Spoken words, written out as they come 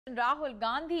Rahul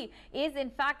Gandhi is in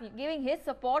fact giving his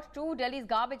support to Delhi's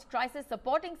garbage crisis,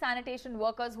 supporting sanitation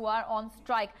workers who are on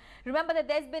strike. Remember that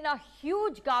there's been a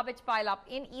huge garbage pile-up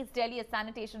in East Delhi as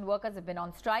sanitation workers have been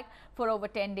on strike for over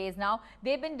 10 days now.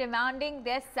 They've been demanding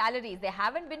their salaries. They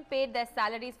haven't been paid their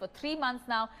salaries for 3 months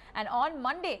now. And on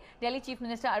Monday, Delhi Chief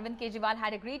Minister Arvind Kejriwal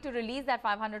had agreed to release that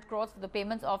 500 crores for the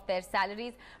payments of their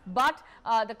salaries. But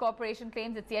the corporation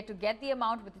claims it's yet to get the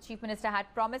amount which the Chief Minister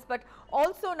had promised. But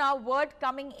also now word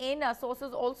coming in,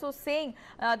 sources also saying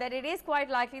that it is quite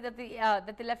likely that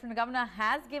the Lieutenant Governor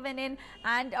has given in,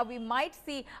 and we might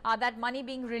see that money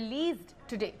being released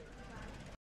today.